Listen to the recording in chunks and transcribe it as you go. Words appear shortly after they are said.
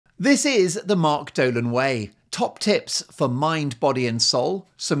This is the Mark Dolan Way. Top tips for mind, body and soul,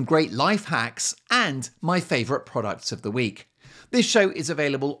 some great life hacks, and my favourite products of the week. This show is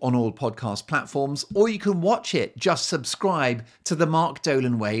available on all podcast platforms, or you can watch it. Just subscribe to the Mark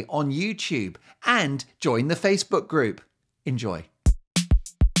Dolan Way on YouTube and join the Facebook group. Enjoy.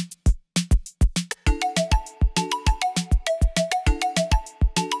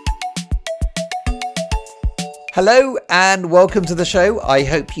 Hello and welcome to the show. I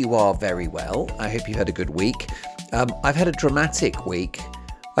hope you are very well. I hope you've had a good week. I've had a dramatic week.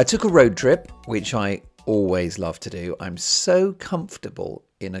 I took a road trip, which I always love to do. I'm so comfortable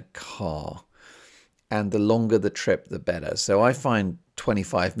in a car, and the longer the trip, the better. So I find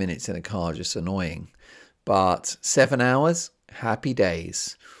 25 minutes in a car just annoying, but 7 hours, happy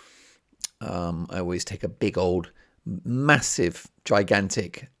days. I always take a big old, massive,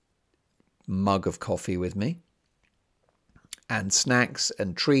 gigantic mug of coffee with me, and snacks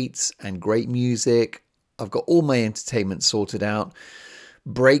and treats and great music. I've got all my entertainment sorted out.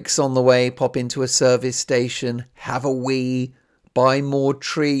 Breaks on the way, pop into a service station, have a wee, buy more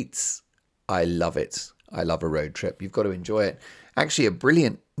treats. I love it. I love a road trip. You've got to enjoy it. Actually, a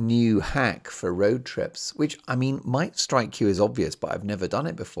brilliant new hack for road trips, which, I mean, might strike you as obvious, but I've never done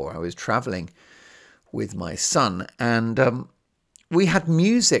it before. I was traveling with my son, and we had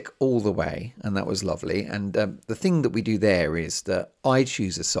music all the way, and that was lovely. And the thing that we do there is that I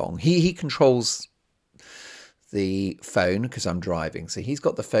choose a song. He controls the phone because I'm driving. So he's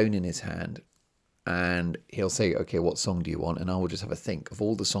got the phone in his hand, and he'll say, okay, what song do you want? And I will just have a think of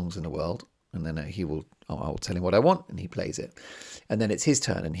all the songs in the world. And then I'll tell him what I want, and he plays it. And then it's his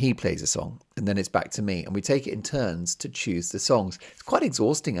turn, and he plays a song. And then it's back to me. And we take it in turns to choose the songs. It's quite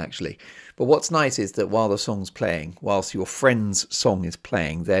exhausting, actually. But what's nice is that while the song's playing, whilst your friend's song is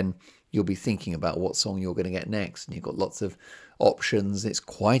playing, then you'll be thinking about what song you're going to get next. And you've got lots of options. It's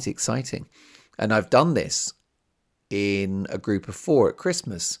quite exciting. And I've done this in a group of 4 at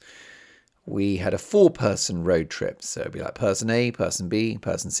Christmas. We had a 4-person road trip. So it'd be like person A, person B,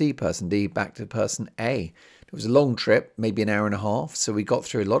 person C, person D, back to person A. It was a long trip, maybe an hour and a half. So we got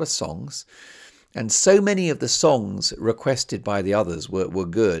through a lot of songs. And so many of the songs requested by the others were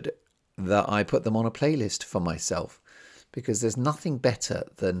good that I put them on a playlist for myself. Because there's nothing better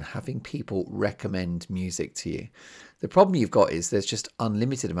than having people recommend music to you. The problem you've got is there's just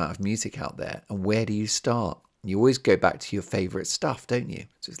unlimited amount of music out there. And where do you start? You always go back to your favourite stuff, don't you?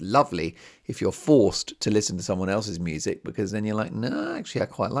 So it's lovely if you're forced to listen to someone else's music, because then you're like, no, actually, I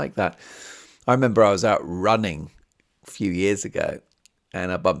quite like that. I remember I was out running a few years ago,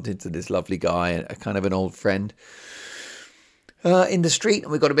 and I bumped into this lovely guy, a kind of an old friend, in the street,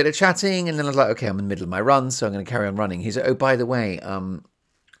 and we got a bit of chatting, and then I was like, okay, I'm in the middle of my run, so I'm going to carry on running. He said, oh, by the way,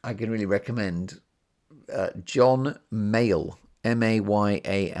 I can really recommend John Mayall,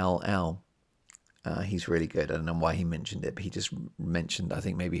 Mayall. He's really good. I don't know why he mentioned it, but he just mentioned, I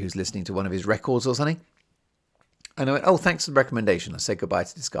think maybe he was listening to one of his records or something. And I went, oh, thanks for the recommendation. I said goodbye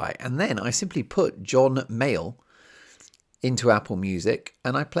to this guy. And then I simply put John Mayall into Apple Music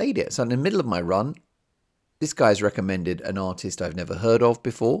and I played it. So in the middle of my run, this guy's recommended an artist I've never heard of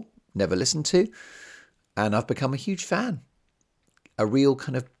before, never listened to, and I've become a huge fan. A real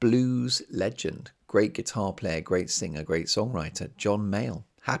kind of blues legend. Great guitar player, great singer, great songwriter, John Mayall.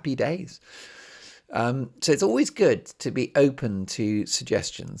 Happy days. So it's always good to be open to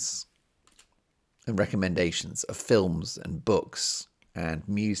suggestions and recommendations of films and books and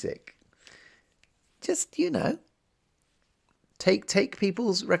music. Just, take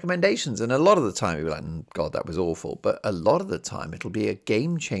people's recommendations. And a lot of the time you'll be like, God, that was awful. But a lot of the time it'll be a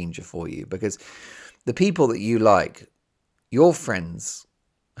game changer for you, because the people that you like, your friends,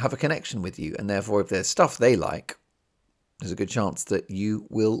 have a connection with you. And therefore, if there's stuff they like, there's a good chance that you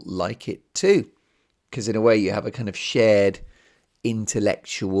will like it too. Because in a way, you have a kind of shared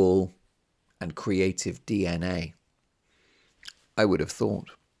intellectual and creative DNA, I would have thought.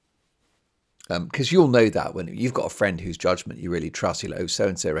 Because you'll know that when you've got a friend whose judgment you really trust. You're like, oh,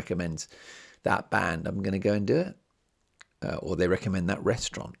 so-and-so recommends that band, I'm going to go and do it. Or they recommend that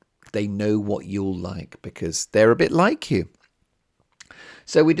restaurant. They know what you'll like because they're a bit like you.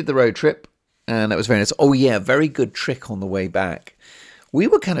 So we did the road trip, and that was very nice. Oh, yeah, very good trick on the way back. We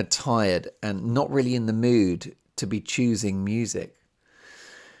were kind of tired and not really in the mood to be choosing music.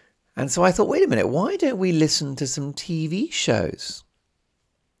 And so I thought, wait a minute, why don't we listen to some TV shows?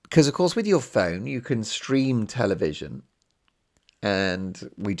 Because, of course, with your phone, you can stream television.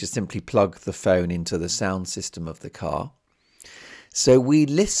 And we just simply plug the phone into the sound system of the car. So we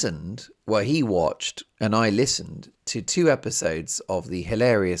listened, well, he watched and I listened to 2 episodes of the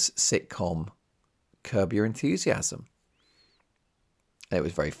hilarious sitcom Curb Your Enthusiasm. It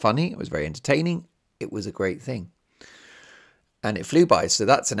was very funny. It was very entertaining. It was a great thing. And it flew by. So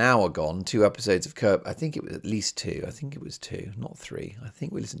that's an hour gone. 2 episodes of Curb. I think it was at least 2. I think it was 2, not 3. I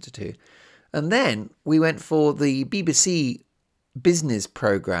think we listened to 2. And then we went for the BBC business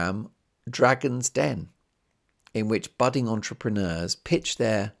programme Dragon's Den, in which budding entrepreneurs pitch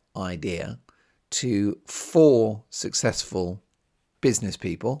their idea to 4 successful business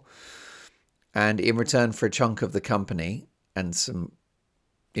people. And in return for a chunk of the company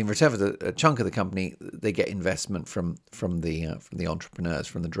they get investment from the entrepreneurs,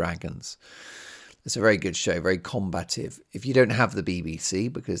 from the dragons. It's a very good show, very combative. If you don't have the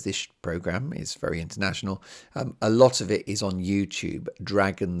BBC, because this program is very international, a lot of it is on YouTube,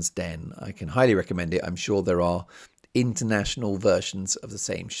 Dragon's Den. I can highly recommend it. I'm sure there are international versions of the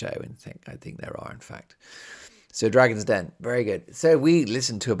same show. I think there are, in fact. So Dragon's Den, very good. So we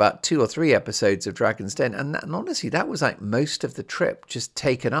listened to about 2 or 3 episodes of Dragon's Den, and honestly, that was like most of the trip just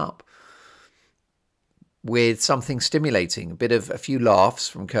taken up with something stimulating, a few laughs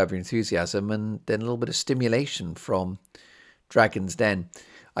from Curb Your Enthusiasm, and then a little bit of stimulation from Dragon's Den.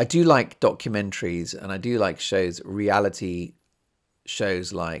 I do like documentaries, and I do like reality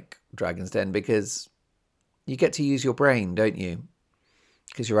shows like Dragon's Den, because you get to use your brain, don't you?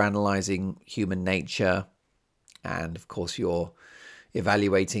 Because you're analysing human nature, and of course you're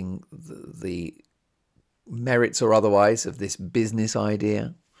evaluating the merits or otherwise of this business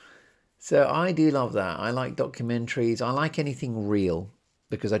idea. So I do love that. I like documentaries. I like anything real,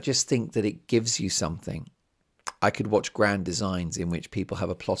 because I just think that it gives you something. I could watch grand designs in which people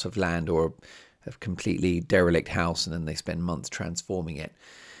have a plot of land or a completely derelict house, and then they spend months transforming it.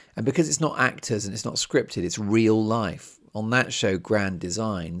 And because it's not actors and it's not scripted, it's real life. On that show, Grand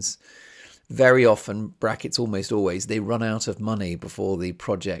Designs, very often, brackets almost always, they run out of money before the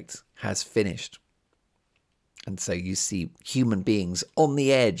project has finished. And so you see human beings on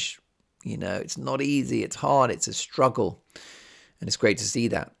the edge. You know, it's not easy, it's hard, it's a struggle. And it's great to see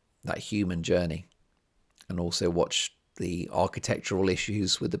that human journey. And also watch the architectural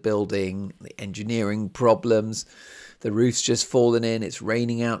issues with the building, the engineering problems, the roof's just fallen in, it's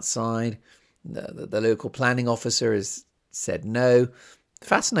raining outside, the local planning officer has said no.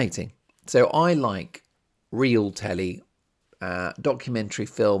 Fascinating. So I like real telly, documentary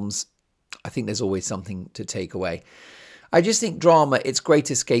films. I think there's always something to take away. I just think drama, it's great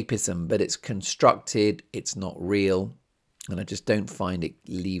escapism, but it's constructed, it's not real, and I just don't find it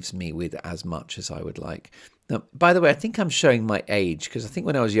leaves me with as much as I would like. Now, by the way, I think I'm showing my age, because I think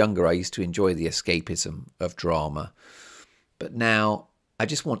when I was younger, I used to enjoy the escapism of drama. But now I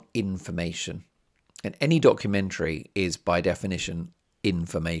just want information. And any documentary is, by definition,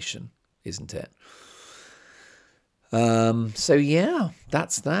 information, isn't it? So yeah,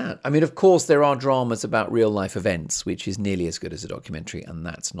 that's that. I mean, of course, there are dramas about real life events, which is nearly as good as a documentary, and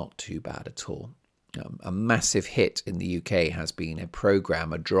that's not too bad at all. A massive hit in the UK has been a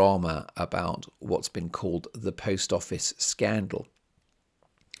drama about what's been called the post office scandal.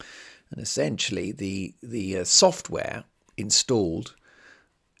 And essentially, the software installed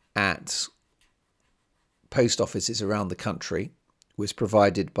at post offices around the country was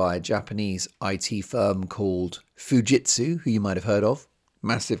provided by a Japanese IT firm called Fujitsu, who you might have heard of,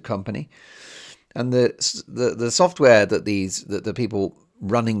 massive company. And the software that the people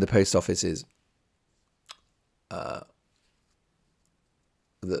running the post offices that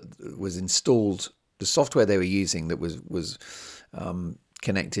was installed, the software they were using that was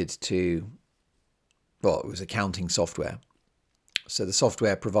connected to, well, it was accounting software. So the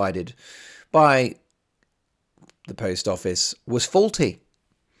software provided by the post office was faulty.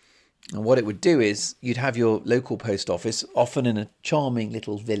 And what it would do is you'd have your local post office, often in a charming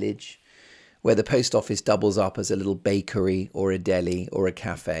little village, where the post office doubles up as a little bakery or a deli or a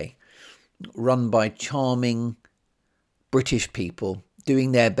cafe, run by charming British people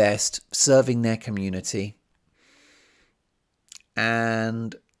doing their best, serving their community.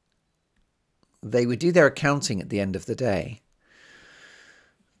 And they would do their accounting at the end of the day.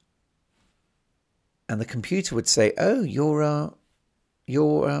 And the computer would say, "Oh, you're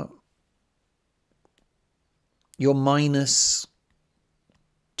minus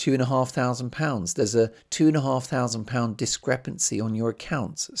 £2,500. There's a £2,500 discrepancy on your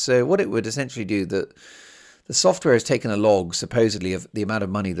accounts." So what it would essentially do, that the software has taken a log, supposedly, of the amount of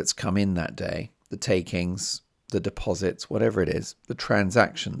money that's come in that day, the takings, the deposits, whatever it is, the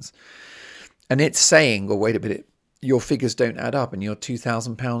transactions, and it's saying, "Well, wait a minute, your figures don't add up, and you're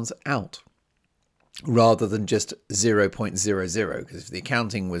 £2,000 out." Rather than just 0.00, because if the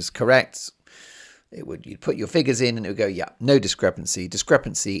accounting was correct, you'd put your figures in and it would go, yeah, no discrepancy.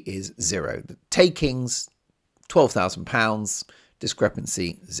 Discrepancy is 0. The takings, £12,000,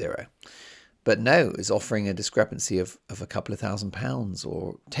 discrepancy 0. But no, it was offering a discrepancy of a couple of £1,000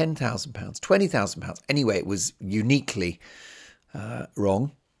 or £10,000, £20,000. Anyway, it was uniquely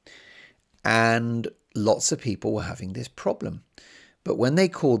wrong. And lots of people were having this problem. But when they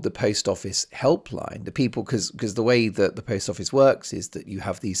called the post office helpline, the people, because the way that the post office works is that you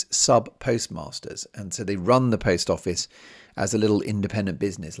have these sub-postmasters. And so they run the post office as a little independent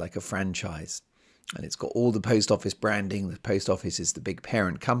business, like a franchise. And it's got all the post office branding. The post office is the big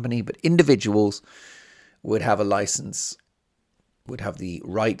parent company, but individuals would have a license, would have the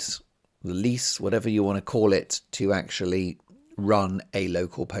right, the lease, whatever you want to call it, to actually run a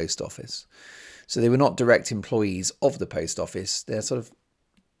local post office. So they were not direct employees of the post office. They're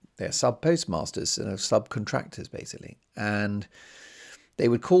sub-postmasters, subcontractors, basically. And they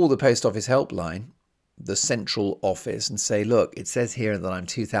would call the post office helpline, the central office, and say, look, it says here that I'm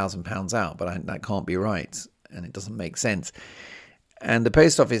 £2,000 out, but that can't be right, and it doesn't make sense. And the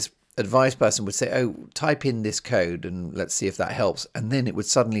post office advice person would say, oh, type in this code and let's see if that helps. And then it would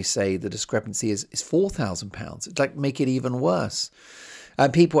suddenly say the discrepancy is £4,000. It's like, make it even worse.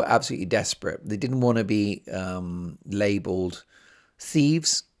 And people were absolutely desperate. They didn't want to be labelled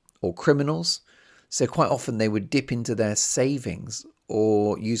thieves or criminals. So quite often they would dip into their savings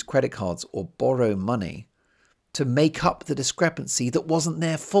or use credit cards or borrow money to make up the discrepancy that wasn't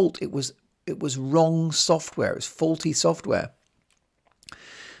their fault. It was wrong software. It was faulty software.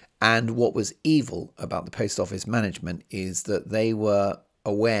 And what was evil about the post office management is that they were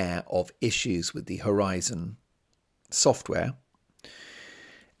aware of issues with the Horizon software,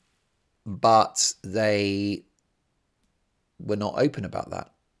 but they were not open about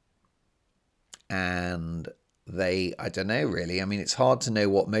that. And I don't know really. I mean, it's hard to know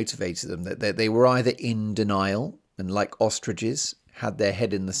what motivated them. They were either in denial and like ostriches had their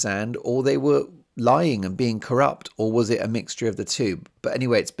head in the sand, or they were lying and being corrupt, or was it a mixture of the two? But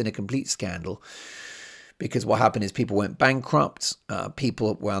anyway, it's been a complete scandal because what happened is people went bankrupt.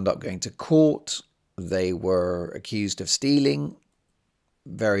 People wound up going to court. They were accused of stealing.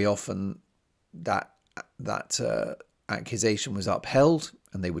 Very often that accusation was upheld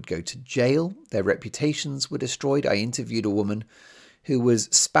and they would go to jail. Their reputations were destroyed. I interviewed a woman who was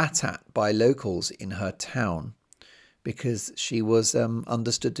spat at by locals in her town because she was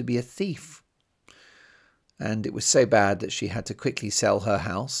understood to be a thief. And it was so bad that she had to quickly sell her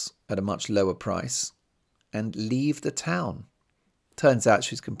house at a much lower price and leave the town. Turns out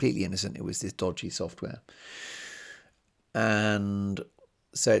she was completely innocent. It was this dodgy software. And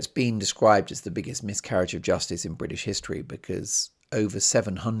so it's been described as the biggest miscarriage of justice in British history because over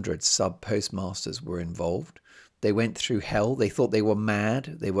 700 sub-postmasters were involved. They went through hell. They thought they were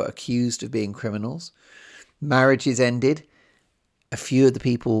mad. They were accused of being criminals. Marriages ended. A few of the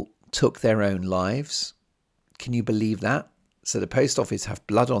people took their own lives. Can you believe that? So the post office have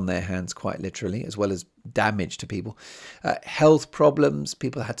blood on their hands, quite literally, as well as damage to people. Health problems.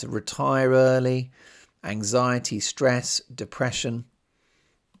 People had to retire early. Anxiety, stress, depression.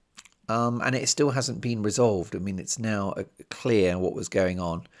 And it still hasn't been resolved. I mean, it's now clear what was going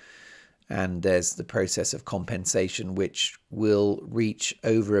on. And there's the process of compensation, which will reach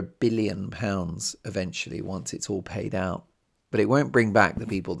over £1 billion eventually once it's all paid out. But it won't bring back the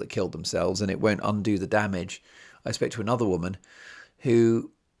people that killed themselves, and it won't undo the damage. I spoke to another woman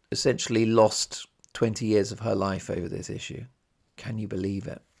who essentially lost 20 years of her life over this issue. Can you believe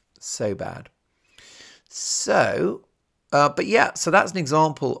it? So bad. So, but yeah, so that's an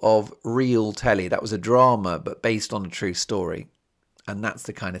example of real telly. That was a drama, but based on a true story. And that's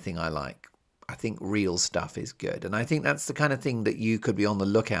the kind of thing I like. I think real stuff is good. And I think that's the kind of thing that you could be on the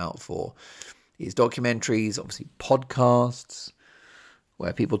lookout for. Is documentaries, obviously podcasts,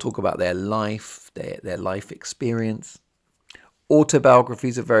 where people talk about their life, their life experience.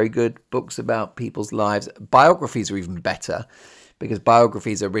 Autobiographies are very good. Books about people's lives. Biographies are even better because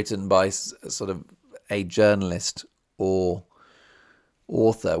biographies are written by sort of a journalist or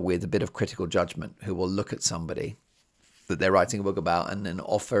author with a bit of critical judgment who will look at somebody that they're writing a book about and then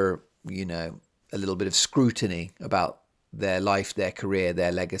offer, you know, a little bit of scrutiny about their life, their career,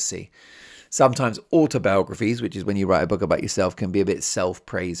 their legacy. Sometimes autobiographies, which is when you write a book about yourself, can be a bit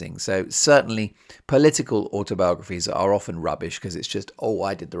self-praising. So certainly political autobiographies are often rubbish because it's just, oh,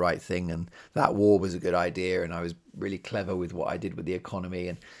 I did the right thing and that war was a good idea and I was really clever with what I did with the economy.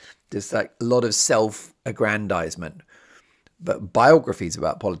 And there's like a lot of self-aggrandizement. But biographies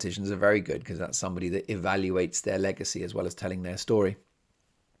about politicians are very good because that's somebody that evaluates their legacy as well as telling their story.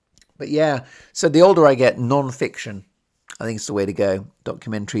 But yeah, so the older I get, non-fiction, I think it's the way to go.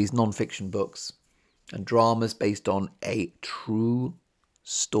 Documentaries, non-fiction books, and dramas based on a true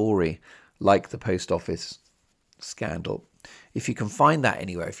story, like the post office scandal. if you can find that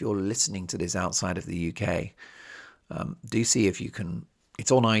anywhere, if you're listening to this outside of the UK, do see if you can.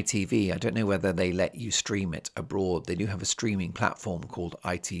 It's on ITV. I don't know whether they let you stream it abroad. They do have a streaming platform called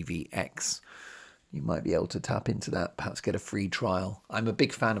ITVX. You might be able to tap into that, perhaps get a free trial. I'm a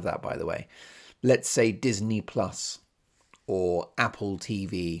big fan of that, by the way. Let's say Disney Plus or Apple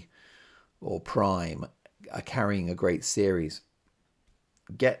TV or Prime are carrying a great series.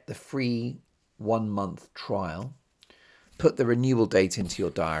 Get the free 1 month trial, put the renewal date into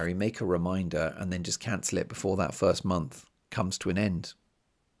your diary, make a reminder, and then just cancel it before that first month comes to an end.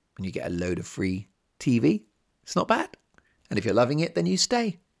 And you get a load of free TV. It's not bad. And if you're loving it, then you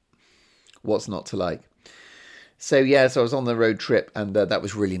stay. What's not to like? So yeah, so I was on the road trip, and that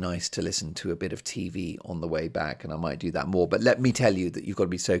was really nice to listen to a bit of TV on the way back, and I might do that more. But let me tell you that you've got to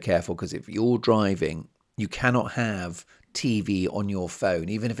be so careful, because if you're driving, you cannot have TV on your phone,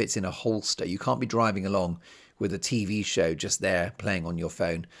 even if it's in a holster. You can't be driving along with a TV show just there playing on your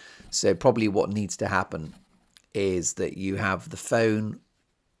phone. So probably what needs to happen is that you have the phone,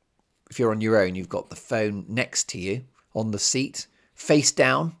 if you're on your own, you've got the phone next to you on the seat, face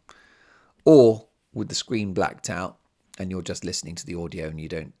down, or with the screen blacked out, and you're just listening to the audio and you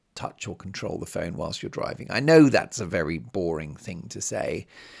don't touch or control the phone whilst you're driving. I know that's a very boring thing to say,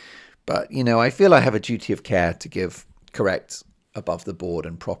 but, you know, I feel I have a duty of care to give correct, above the board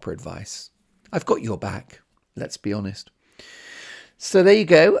and proper advice. I've got your back, let's be honest. So there you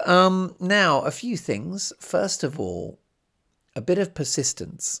go. Now, a few things. First of all, a bit of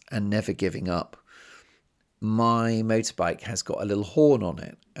persistence and never giving up. My motorbike has got a little horn on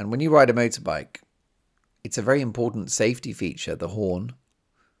it. And when you ride a motorbike, it's a very important safety feature, the horn,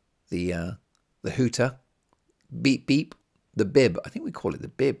 the hooter, beep, beep, the bib. I think we call it the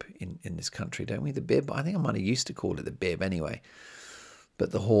bib in this country, don't we? The bib. I think I might have used to call it the bib anyway.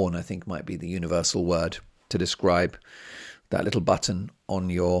 But the horn, I think, might be the universal word to describe that little button on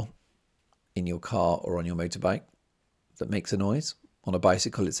in your car or on your motorbike that makes a noise. On a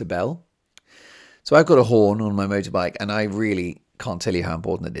bicycle, it's a bell. So I've got a horn on my motorbike, and I really can't tell you how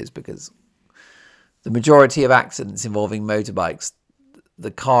important it is, because the majority of accidents involving motorbikes,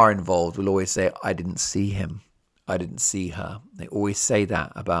 the car involved will always say, I didn't see him. I didn't see her. They always say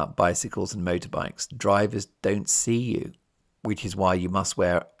that about bicycles and motorbikes. Drivers don't see you, which is why you must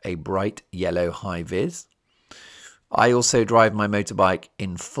wear a bright yellow high vis. I also drive my motorbike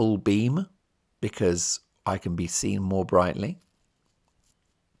in full beam because I can be seen more brightly.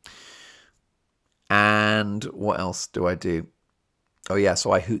 And what else do I do? Oh yeah,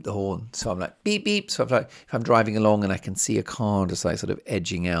 so I hoot the horn. So I'm like beep beep. So if I'm driving along and I can see a car just like sort of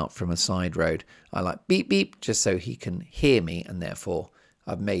edging out from a side road, I like beep beep just so he can hear me, and therefore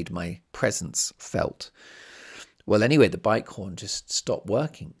I've made my presence felt. Well, anyway, the bike horn just stopped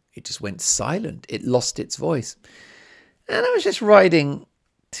working. It just went silent. It lost its voice. And I was just riding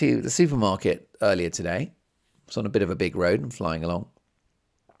to the supermarket earlier today. It's on a bit of a big road and flying along.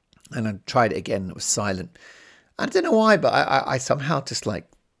 And I tried it again. It was silent. I don't know why, but I somehow just like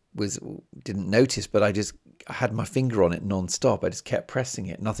didn't notice, but I had my finger on it non-stop. I just kept pressing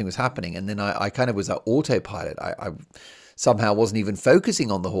it. Nothing was happening. And then I kind of was at autopilot. I somehow wasn't even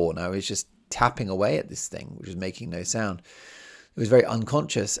focusing on the horn. I was just tapping away at this thing, which was making no sound. It was very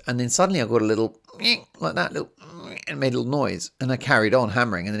unconscious. And then suddenly I got a little like that, and made a little noise. And I carried on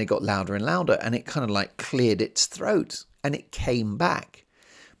hammering, and then it got louder and louder, and it kind of like cleared its throat, and it came back.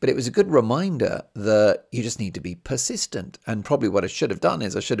 But it was a good reminder that you just need to be persistent. And probably what I should have done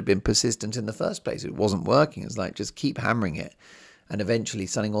is I should have been persistent in the first place. It wasn't working. It's like, just keep hammering it, and eventually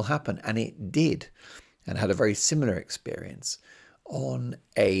something will happen. And it did. And I had a very similar experience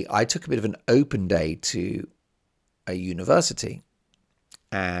I took a bit of an open day to a university,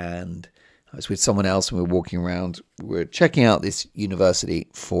 and I was with someone else, and we were walking around. We were checking out this university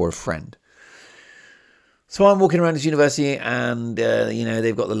for a friend. So I'm walking around this university, and,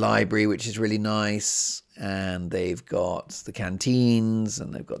 they've got the library, which is really nice, and they've got the canteens,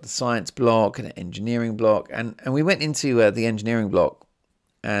 and they've got the science block and an engineering block. And we went into the engineering block,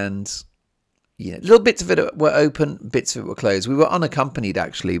 and little bits of it were open, bits of it were closed. We were unaccompanied,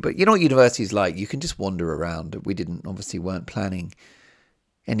 actually, but you know what university's like. You can just wander around. We weren't planning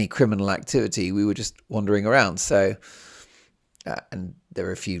any criminal activity. We were just wandering around. So, and there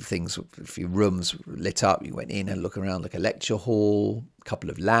were a few rooms lit up. You went in and look around, like a lecture hall, a couple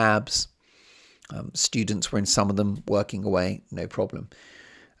of labs. Students were in some of them working away, no problem.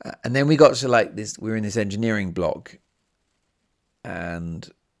 And then we got to like this, we were in this engineering block, and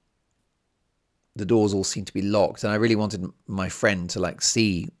the doors all seemed to be locked. And I really wanted my friend to like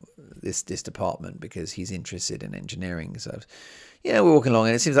see this department because he's interested in engineering. So, we're walking along,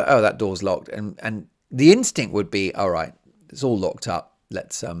 and it seems like, oh, that door's locked. And the instinct would be, all right, it's all locked up.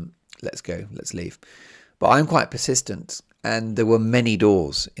 Let's go. Let's leave. But I'm quite persistent. And there were many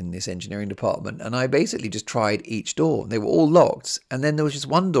doors in this engineering department. And I basically just tried each door. They were all locked. And then there was just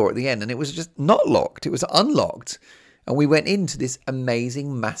one door at the end. And it was just not locked. It was unlocked. And we went into this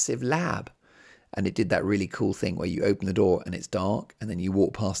amazing, massive lab. And it did that really cool thing where you open the door and it's dark. And then you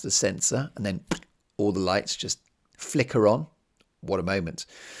walk past the sensor. And then all the lights just flicker on. What a moment.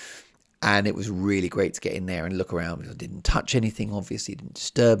 And it was really great to get in there and look around. I didn't touch anything, obviously. Didn't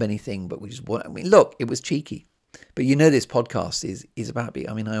disturb anything. But we just I mean, look, it was cheeky. But you know, this podcast is about being,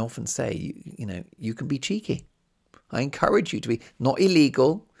 I mean, I often say, you can be cheeky. I encourage you to be not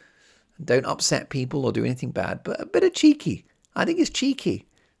illegal. Don't upset people or do anything bad, but a bit of cheeky. I think it's cheeky.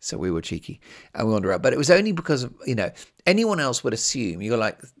 So we were cheeky and we wandered around. But it was only because of, anyone else would assume you're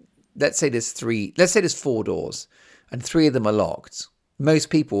like, let's say there's 4 doors and 3 of them are locked. Most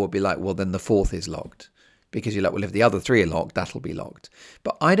people would be like, well, then the 4th is locked, because you're like, well, if the other 3 are locked, that'll be locked.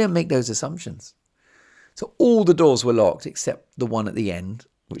 But I don't make those assumptions. So all the doors were locked except the one at the end,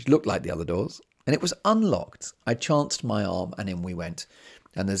 which looked like the other doors, and it was unlocked. I chanced my arm and in we went.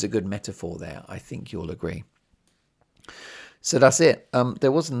 And there's a good metaphor there. I think you'll agree. So that's it.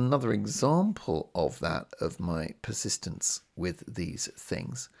 There was another example of that, of my persistence with these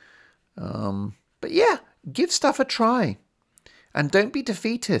things. But yeah, give stuff a try. And don't be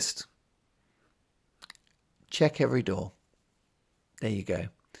defeatist. Check every door. There you go.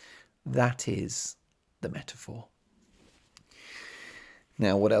 That is the metaphor.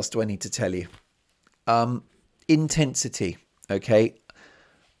 Now, what else do I need to tell you? Intensity, okay?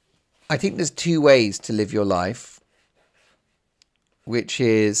 I think there's 2 ways to live your life, which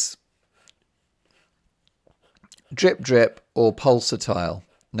is drip, drip or pulsatile.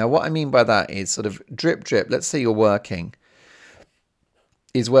 Now, what I mean by that is sort of drip, drip. Let's say you're working,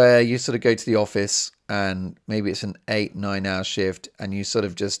 is where you sort of go to the office and maybe it's an 8-9 hour shift and you sort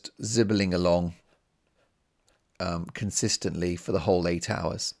of just zibbling along consistently for the whole 8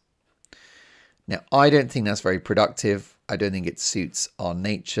 hours. Now, I don't think that's very productive. I don't think it suits our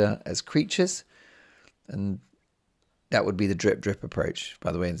nature as creatures. And that would be the drip, drip approach.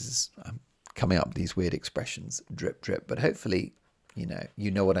 By the way, I'm coming up with these weird expressions, drip, drip. But hopefully,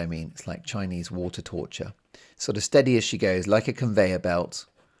 you know what I mean. It's like Chinese water torture. Sort of steady as she goes, like a conveyor belt,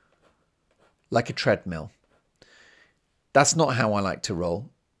 like a treadmill. That's not how I like to roll.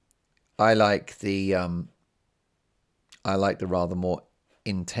 I like the rather more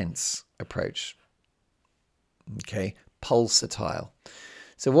intense approach. Okay, pulsatile.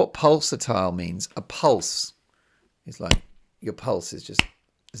 So what pulsatile means, a pulse is like, your pulse is just,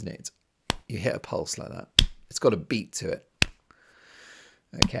 isn't it? You hit a pulse like that. It's got a beat to it.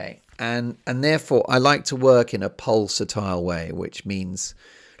 Okay, and therefore I like to work in a pulsatile way, which means,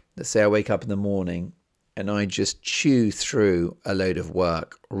 let's say I wake up in the morning and I just chew through a load of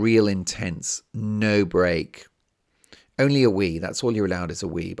work, real intense, no break. Only a wee, that's all you're allowed is a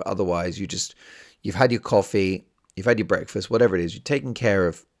wee, but otherwise you've had your coffee, you've had your breakfast, whatever it is, you're taking care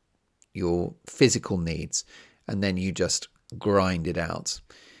of your physical needs, and then you just grind it out.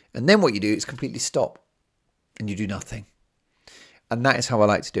 And then what you do is completely stop and you do nothing. And that is how I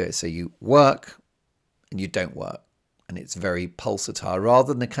like to do it. So you work and you don't work. And it's very pulsatile, rather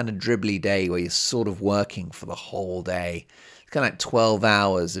than the kind of dribbly day where you're sort of working for the whole day. It's kind of like 12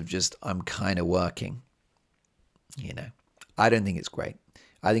 hours of just, I'm kind of working. I don't think it's great.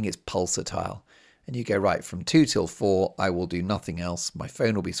 I think it's pulsatile. And you go, right, from 2 till 4, I will do nothing else. My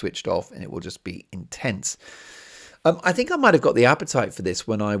phone will be switched off and it will just be intense. I think I might have got the appetite for this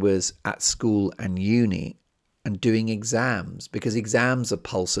when I was at school and uni and doing exams, because exams are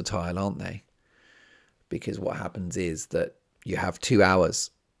pulsatile, aren't they? Because what happens is that you have 2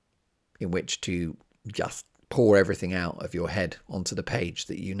 hours in which to just pour everything out of your head onto the page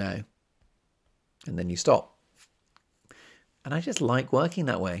that you know. And then you stop. And I just like working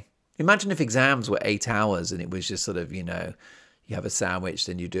that way. Imagine if exams were 8 hours and it was just sort of, you have a sandwich,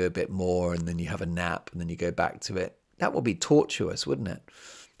 then you do a bit more, and then you have a nap, and then you go back to it. That would be tortuous, wouldn't it?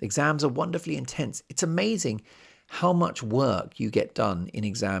 Exams are wonderfully intense. It's amazing how much work you get done in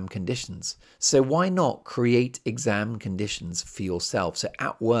exam conditions. So why not create exam conditions for yourself? So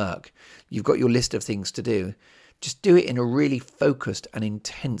at work, you've got your list of things to do. Just do it in a really focused and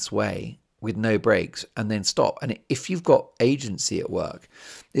intense way with no breaks, and then stop. And if you've got agency at work,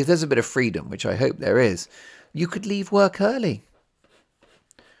 if there's a bit of freedom, which I hope there is, you could leave work early.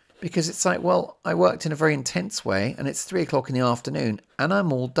 Because it's like, well, I worked in a very intense way and it's 3 o'clock in the afternoon and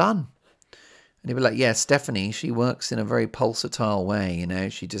I'm all done. And you'll be like, yeah, Stephanie, she works in a very pulsatile way,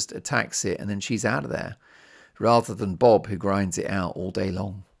 she just attacks it and then she's out of there. Rather than Bob, who grinds it out all day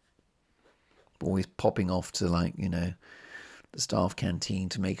long. Always popping off to the staff canteen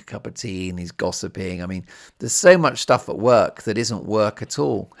to make a cup of tea, and he's gossiping. I mean, there's so much stuff at work that isn't work at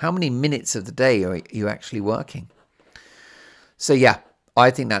all. How many minutes of the day are you actually working? So yeah,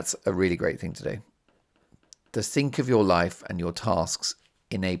 I think that's a really great thing to do. To think of your life and your tasks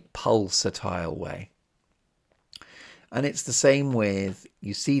in a pulsatile way. And it's the same with,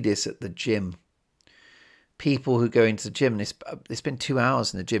 you see this at the gym. People who go into the gym, they spend 2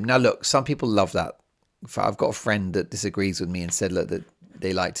 hours in the gym. Now look, some people love that. I've got a friend that disagrees with me and said, look, that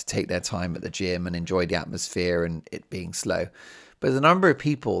they like to take their time at the gym and enjoy the atmosphere and it being slow. But there's a number of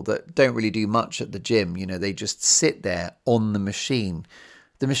people that don't really do much at the gym. You know, they just sit there on the machine.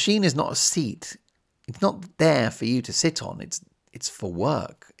 The machine is not a seat. It's not there for you to sit on. It's for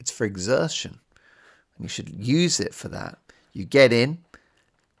work. It's for exertion. And you should use it for that. You get in,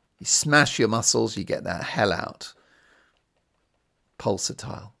 you smash your muscles, you get that hell out.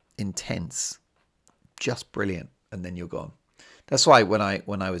 Pulsatile, intense, just brilliant, and then you're gone. That's why when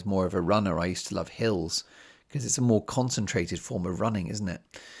I was more of a runner, I used to love hills, because it's a more concentrated form of running, isn't it?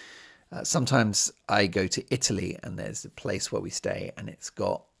 Sometimes I go to Italy and there's a place where we stay and it's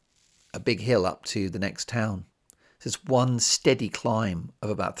got a big hill up to the next town. So it's one steady climb of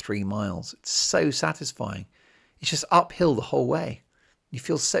about 3 miles. It's so satisfying. It's just uphill the whole way. You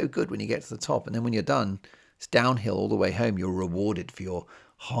feel so good when you get to the top. And then when you're done, it's downhill all the way home. You're rewarded for your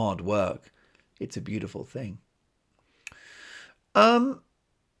hard work. It's a beautiful thing.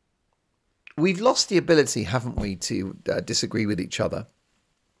 We've lost the ability, haven't we, to disagree with each other,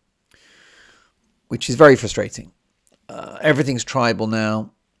 which is very frustrating. Everything's tribal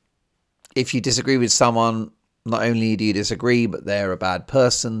now. If you disagree with someone, not only do you disagree, but they're a bad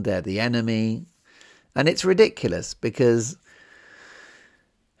person, they're the enemy. And it's ridiculous because,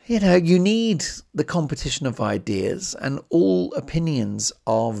 you know, you need the competition of ideas and all opinions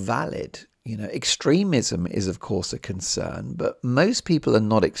are valid. You know, extremism is, of course, a concern, but most people are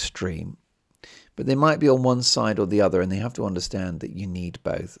not extreme. But they might be on one side or the other, and they have to understand that you need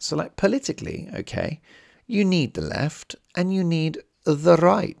both. So like politically, okay, you need the left and you need the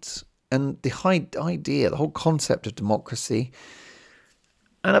right. And the idea, the whole concept of democracy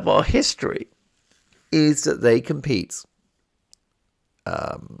and of our history is that they compete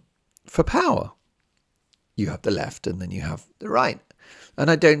for power. You have the left and then you have the right. And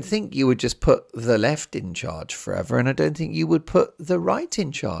I don't think you would just put the left in charge forever. And I don't think you would put the right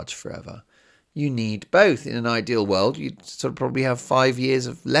in charge forever. You need both. In an ideal world, you'd sort of probably have 5 years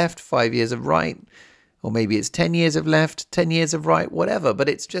of left, 5 years of right. Or maybe it's 10 years of left, 10 years of right, whatever. But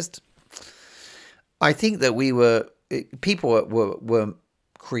it's just, I think that people were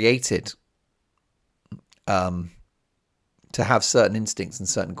created to have certain instincts and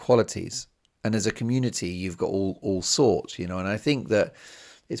certain qualities. And as a community, you've got all sorts, you know. And I think that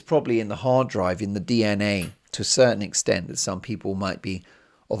it's probably in the hard drive, in the DNA, to a certain extent, that some people might be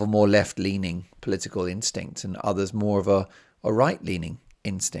of a more left-leaning political instinct and others more of a right-leaning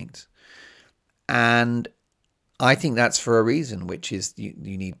instinct. And I think that's for a reason, which is you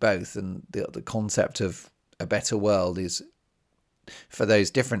need both. And the concept of a better world is for those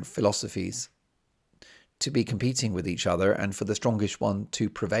different philosophies to be competing with each other and for the strongest one to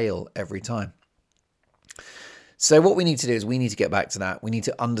prevail every time. So what we need to do is we need to get back to that. We need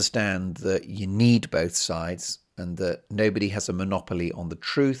to understand that you need both sides and that nobody has a monopoly on the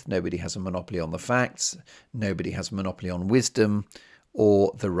truth. Nobody has a monopoly on the facts. Nobody has a monopoly on wisdom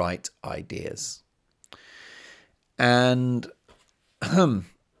or the right ideas. And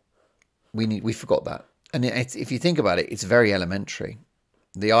we forgot that. And if you think about it, it's very elementary.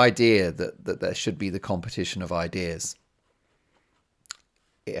 The idea that there should be the competition of ideas,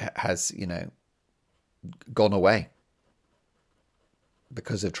 it has, you know, gone away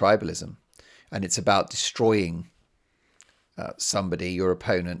because of tribalism. And it's about destroying somebody, your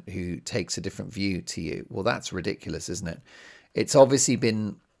opponent, who takes a different view to you. Well, that's ridiculous, isn't it? It's obviously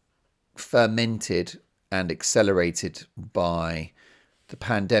been fermented and accelerated by the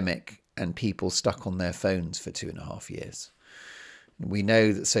pandemic and people stuck on their phones for 2.5 years. We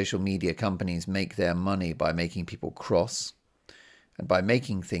know that social media companies make their money by making people cross and by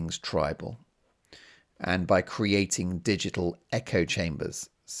making things tribal and by creating digital echo chambers.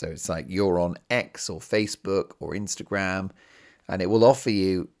 So it's like you're on X or Facebook or Instagram and it will offer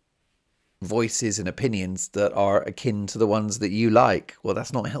you voices and opinions that are akin to the ones that you like. Well,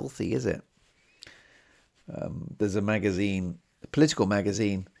 that's not healthy, is it? There's a magazine, a political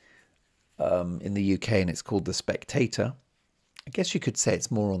magazine in the UK, and it's called The Spectator. I guess you could say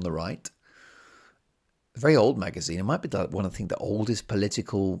it's more on the right. A very old magazine. It might be one of the oldest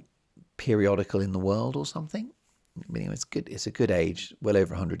political periodical in the world or something. I mean, it's good. It's a good age, well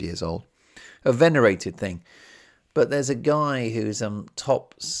over 100 years old. A venerated thing. But there's a guy who's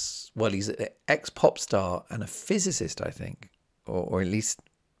well, he's an ex-pop star and a physicist, I think, or at least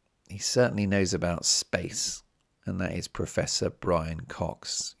he certainly knows about space, and that is Professor Brian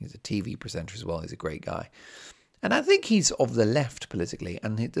Cox. He's a TV presenter as well. He's a great guy. And I think he's of the left politically.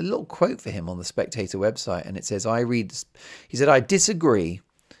 And the little quote for him on the Spectator website, and it says, he said, I disagree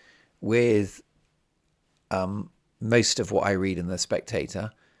with most of what I read in the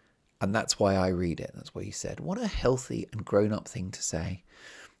Spectator, and that's why I read it. That's what he said. What a healthy and grown-up thing to say.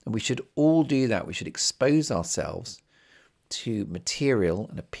 And we should all do that. We should expose ourselves to material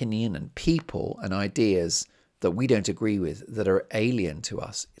and opinion and people and ideas that we don't agree with, that are alien to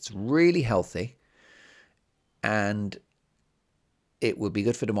us. It's really healthy. And it would be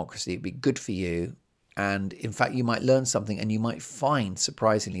good for democracy. It'd be good for you. And in fact, you might learn something, and you might find,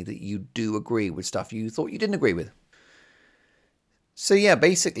 surprisingly, that you do agree with stuff you thought you didn't agree with. So yeah,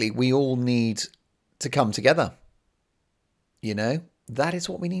 basically, we all need to come together. You know, that is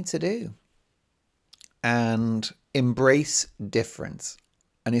what we need to do. And embrace difference.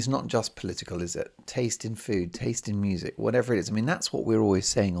 And it's not just political, is it? Taste in food, taste in music, whatever it is. I mean, that's what we're always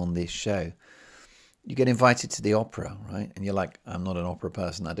saying on this show. You get invited to the opera, right? And you're like, I'm not an opera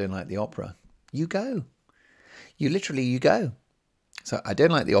person. I don't like the opera. You go. You go. So I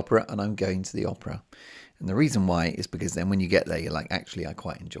don't like the opera, and I'm going to the opera. And the reason why is because then when you get there, you're like, actually, I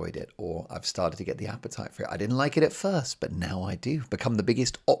quite enjoyed it. Or I've started to get the appetite for it. I didn't like it at first, but now I do. Become the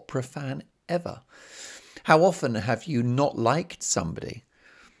biggest opera fan ever. How often have you not liked somebody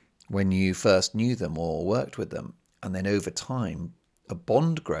when you first knew them or worked with them? And then over time, a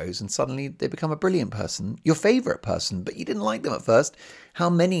bond grows and suddenly they become a brilliant person, your favorite person, but you didn't like them at first. How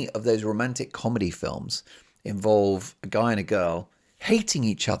many of those romantic comedy films involve a guy and a girl hating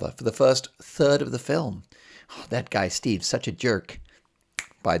each other for the first third of the film? Oh, that guy, Steve's such a jerk.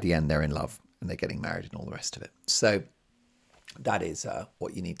 By the end, they're in love and they're getting married and all the rest of it. So that is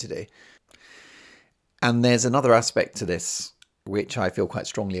what you need to do. And there's another aspect to this, which I feel quite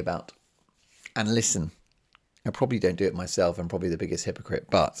strongly about. And listen, I probably don't do it myself. I'm probably the biggest hypocrite,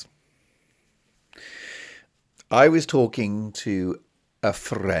 but I was talking to a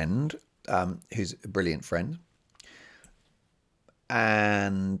friend who's a brilliant friend.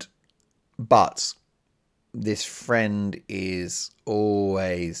 But this friend is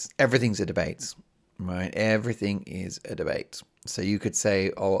always, everything's a debate, right? Everything is a debate. So you could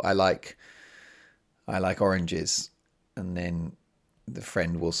say, oh, I like oranges. And then the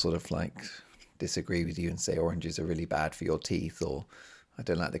friend will sort of like disagree with you and say oranges are really bad for your teeth, or I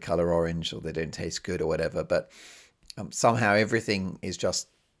don't like the color orange, or they don't taste good, or whatever. But somehow everything is just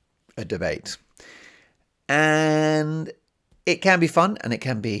a debate. And it can be fun and it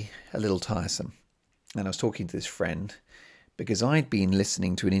can be a little tiresome. And I was talking to this friend because I'd been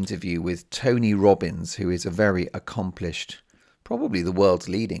listening to an interview with Tony Robbins, who is a very accomplished, probably the world's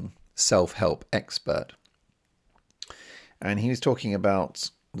leading self-help expert. And he was talking about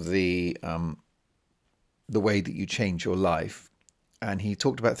the way that you change your life. And he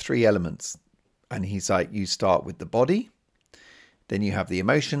talked about 3 elements. And he's like, you start with the body, then you have the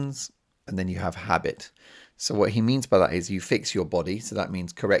emotions, and then you have habit. So what he means by that is you fix your body. So that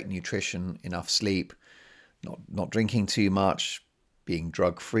means correct nutrition, enough sleep, not drinking too much, being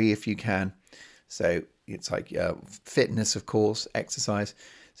drug-free if you can. So it's like fitness, of course, exercise.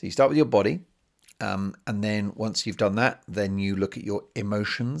 So you start with your body. And then once you've done that, then you look at your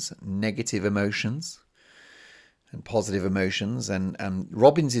emotions, negative emotions and positive emotions. And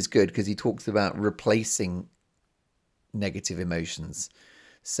Robbins is good because he talks about replacing negative emotions.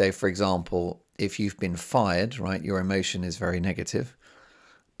 So, for example, if you've been fired, right, your emotion is very negative,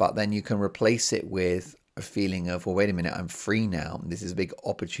 but then you can replace it with a feeling of, well, wait a minute, I'm free now. This is a big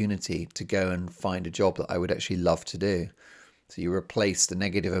opportunity to go and find a job that I would actually love to do. So you replace the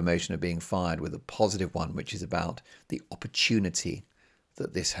negative emotion of being fired with a positive one, which is about the opportunity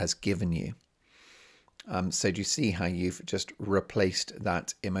that this has given you. So do you see how you've just replaced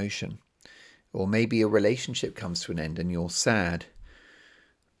that emotion? Or maybe a relationship comes to an end and you're sad,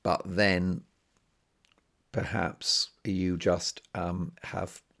 but then perhaps you just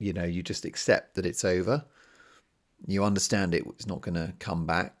you just accept that it's over. You understand it's not going to come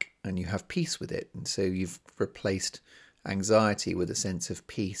back and you have peace with it. And so you've replaced anxiety with a sense of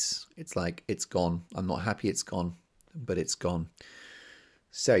peace. It's like, it's gone. I'm not happy it's gone, but it's gone.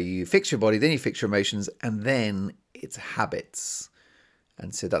 So you fix your body, then you fix your emotions, and then it's habits.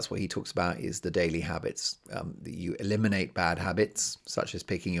 And so that's what he talks about, is the daily habits. You eliminate bad habits, such as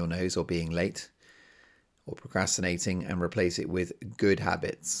picking your nose or being late or procrastinating, and replace it with good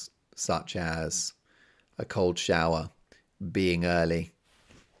habits, such as a cold shower, being early,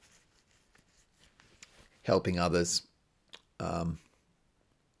 helping others,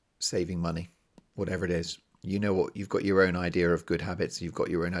 saving money, whatever it is. You know what, you've got your own idea of good habits, you've got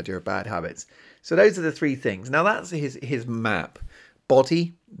your own idea of bad habits. So those are the three things. Now that's his map: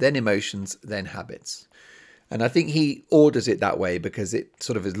 body, then emotions, then habits. And I think he orders it that way because it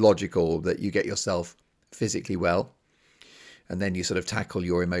sort of is logical that you get yourself physically well, and then you sort of tackle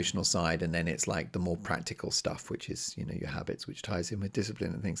your emotional side, and then it's like the more practical stuff, which is, you know, your habits, which ties in with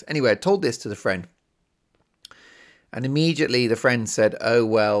discipline and things. Anyway, I told this to the friend, and immediately the friend said, oh,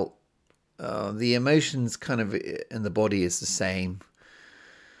 well, the emotions kind of and the body is the same.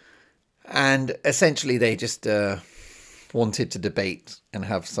 And essentially they just wanted to debate and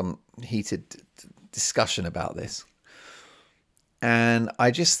have some heated discussion about this. And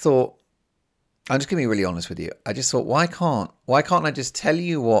I just thought, I'm just going to be really honest with you. I just thought, why can't I just tell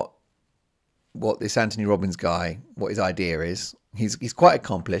you what this Anthony Robbins guy, what his idea is? He's quite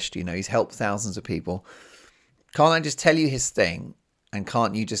accomplished, you know, he's helped thousands of people. Can't I just tell you his thing? And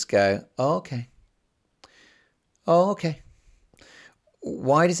can't you just go, oh, okay. Oh, okay.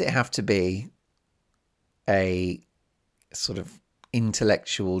 Why does it have to be a sort of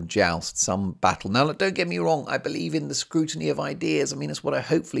intellectual joust, some battle? Now, don't get me wrong. I believe in the scrutiny of ideas. I mean, it's what I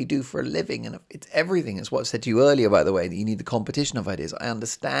hopefully do for a living. And it's everything. It's what I said to you earlier, by the way, that you need the competition of ideas. I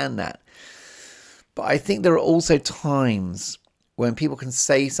understand that. But I think there are also times when people can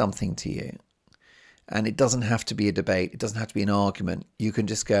say something to you, and it doesn't have to be a debate. It doesn't have to be an argument. You can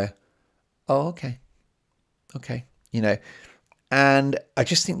just go, oh, okay. Okay. You know, and I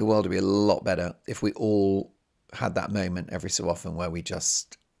just think the world would be a lot better if we all had that moment every so often where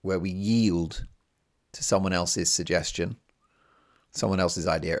we yield to someone else's suggestion, someone else's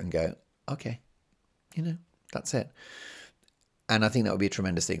idea, and go, okay, you know, that's it. And I think that would be a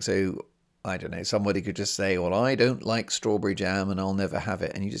tremendous thing. So I don't know, somebody could just say, well, I don't like strawberry jam and I'll never have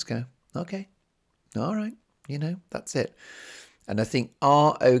it. And you just go, okay, all right, you know, that's it. And I think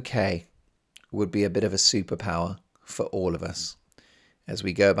our okay would be a bit of a superpower for all of us as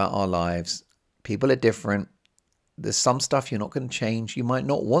we go about our lives. People are different. There's some stuff you're not going to change. You might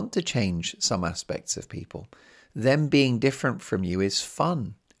not want to change some aspects of people. Them being different from you is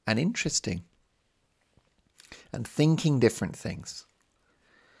fun and interesting. And thinking different things.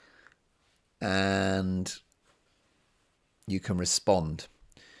 And you can respond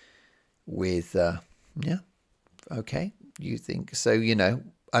with, yeah, okay, you think so, you know,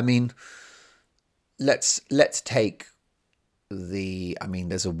 I mean, let's take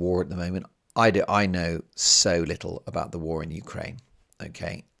there's a war at the moment. I know so little about the war in Ukraine.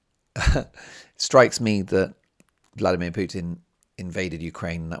 Okay. It strikes me that Vladimir Putin invaded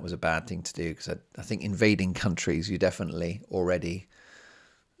Ukraine, and that was a bad thing to do, because I think invading countries, you definitely already,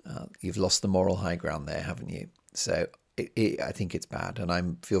 you've lost the moral high ground there, haven't you? So I think it's bad, and I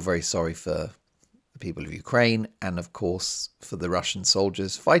feel very sorry for the people of Ukraine, and of course for the Russian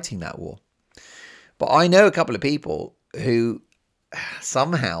soldiers fighting that war. But I know a couple of people who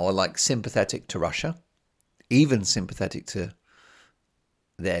somehow are like sympathetic to Russia, even sympathetic to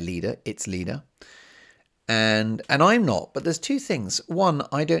their leader, its leader. And I'm not, but there's two things. One,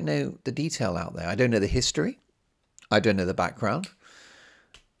 I don't know the detail out there. I don't know the history. I don't know the background.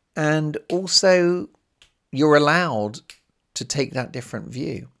 And also, you're allowed to take that different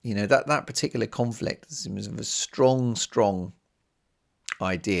view. You know, that particular conflict is a strong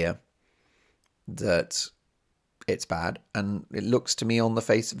idea that it's bad, and it looks to me on the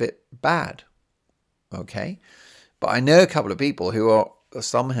face of it bad. Okay? But I know a couple of people who are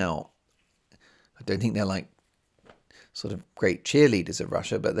somehow, I don't think they're like sort of great cheerleaders of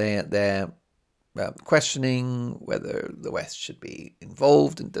Russia, but they're questioning whether the West should be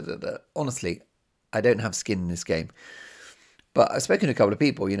involved and Honestly, I don't have skin in this game. But I've spoken to a couple of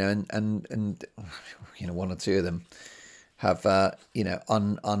people, you know, and you know, one or two of them have you know,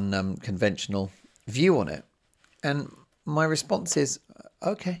 unconventional view on it. And my response is,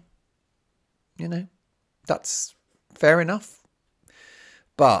 okay, you know, that's fair enough.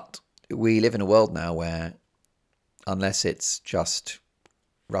 But we live in a world now where, unless it's just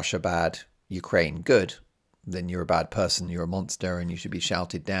Russia bad, Ukraine good, then you're a bad person, you're a monster, and you should be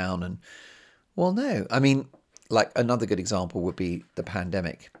shouted down. And, well, no. I mean, like, another good example would be the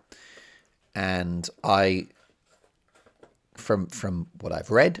pandemic. And from what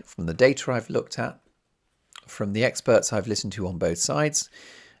I've read, from the data I've looked at, from the experts I've listened to on both sides,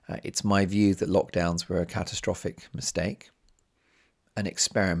 it's my view that lockdowns were a catastrophic mistake, an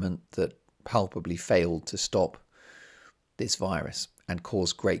experiment that palpably failed to stop this virus and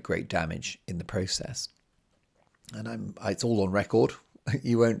caused great damage in the process. And it's all on record.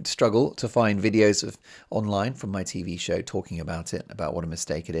 You won't struggle to find videos online from my TV show talking about it, about what a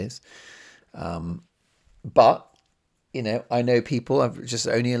mistake it is. But, I know people, just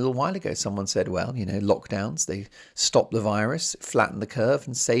only a little while ago, someone said, well, lockdowns, they stopped the virus, flattened the curve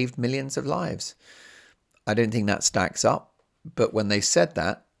and saved millions of lives. I don't think that stacks up. But when they said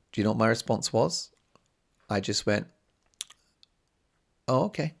that, do you know what my response was? I just went, oh,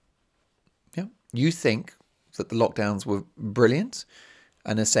 okay. Yeah. You think that the lockdowns were brilliant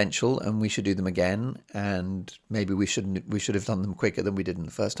and essential and we should do them again, and maybe we should have done them quicker than we did in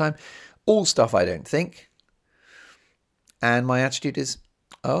the first time. All stuff I don't think. And my attitude is,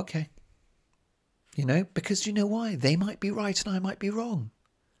 oh, okay. Because you know why? They might be right and I might be wrong.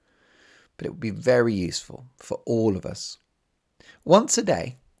 But it would be very useful for all of us, once a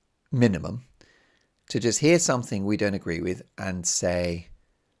day, minimum, to just hear something we don't agree with and say,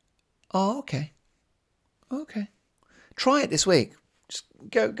 oh, okay. Okay. Try it this week. Just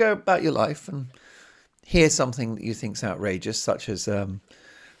go about your life and hear something that you think's outrageous, such as, I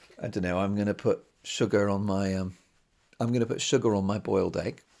don't know, I'm going to put sugar on my boiled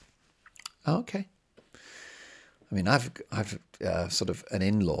egg. Oh, okay. I mean, I've sort of an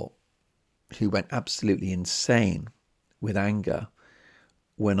in-law who went absolutely insane with anger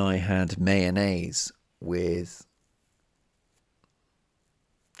when I had mayonnaise with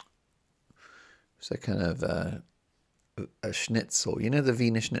kind of a schnitzel, the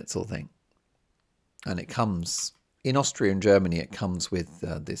Wiener Schnitzel thing. And it comes, in Austria and Germany, it comes with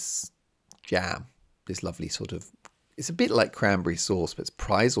this jam, this lovely sort of, it's a bit like cranberry sauce, but it's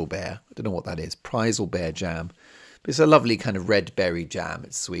Preiselbeer. I don't know what that is, Preiselbeer jam. But it's a lovely kind of red berry jam.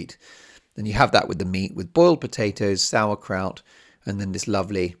 It's sweet. And you have that with the meat, with boiled potatoes, sauerkraut, and then this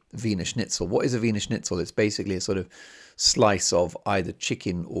lovely Wiener Schnitzel. What is a Wiener Schnitzel? It's basically a sort of slice of either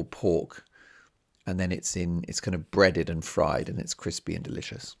chicken or pork. And then it's kind of breaded and fried, and it's crispy and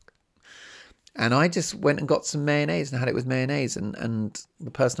delicious. And I just went and got some mayonnaise and had it with mayonnaise. And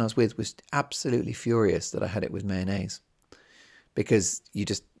the person I was with was absolutely furious that I had it with mayonnaise, because you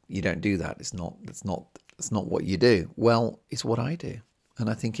don't do that. It's not what you do. Well, it's what I do. And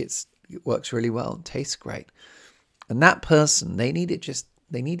I think it works really well and tastes great. And that person, they needed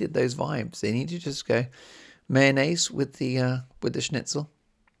those vibes. They needed to just go mayonnaise with the schnitzel.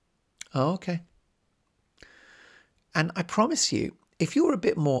 Oh, okay. And I promise you, if you're a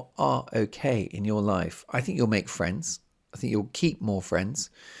bit more okay in your life, I think you'll make friends. I think you'll keep more friends.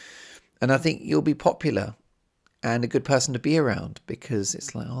 And I think you'll be popular and a good person to be around, because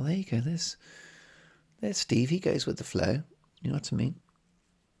it's like, oh, there you go. There's Steve. He goes with the flow. You know what I mean?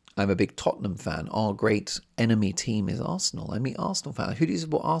 I'm a big Tottenham fan. Our great enemy team is Arsenal. I'm an Arsenal fan. Who do you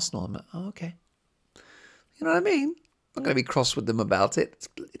support? Arsenal. I'm like, oh, okay. You know what I mean? I'm not going to be cross with them about it.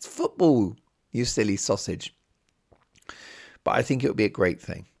 It's football, you silly sausage. But I think it would be a great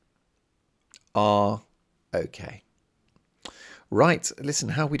thing. Okay. Right, listen,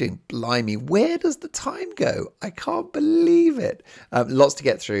 how are we doing? Blimey, where does the time go? I can't believe it. Lots to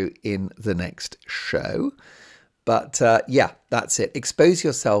get through in the next show. But yeah, that's it. Expose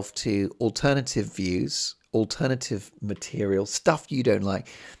yourself to alternative views, alternative material, stuff you don't like.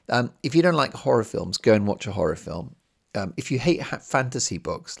 If you don't like horror films, go and watch a horror film. If you hate fantasy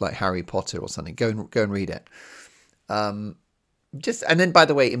books like Harry Potter or something, go and read it. And then, by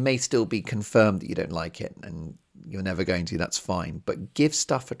the way, it may still be confirmed that you don't like it and you're never going to. That's fine. But give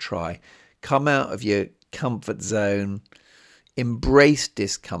stuff a try. Come out of your comfort zone. Embrace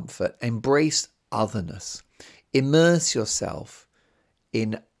discomfort. Embrace otherness. Immerse yourself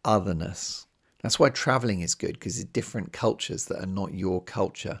in otherness. That's why traveling is good, because it's different cultures that are not your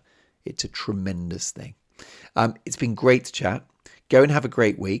culture. It's a tremendous thing. It's been great to chat. Go and have a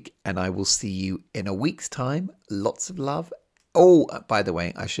great week, and I will see you in a week's time. Lots of love. Oh, by the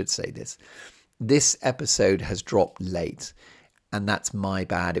way, I should say this. This episode has dropped late, and that's my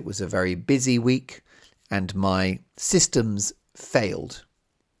bad. It was a very busy week, and my systems failed.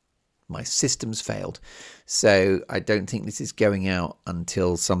 So I don't think this is going out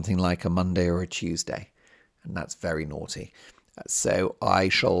until something like a Monday or a Tuesday, and that's very naughty. So I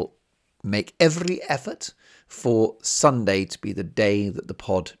shall make every effort for Sunday to be the day that the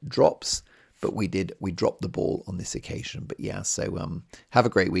pod drops. But we dropped the ball on this occasion. But yeah, so have a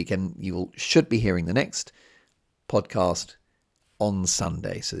great weekend. You should be hearing the next podcast on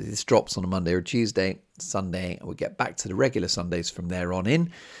Sunday. So this drops on a Monday or Tuesday. Sunday, and we'll get back to the regular Sundays from there on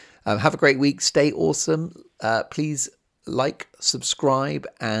in. Have a great week. Stay awesome. Please like, subscribe,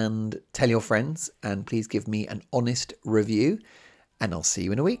 and tell your friends. And please give me an honest review. And I'll see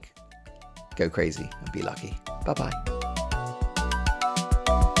you in a week. Go crazy and be lucky. Bye-bye.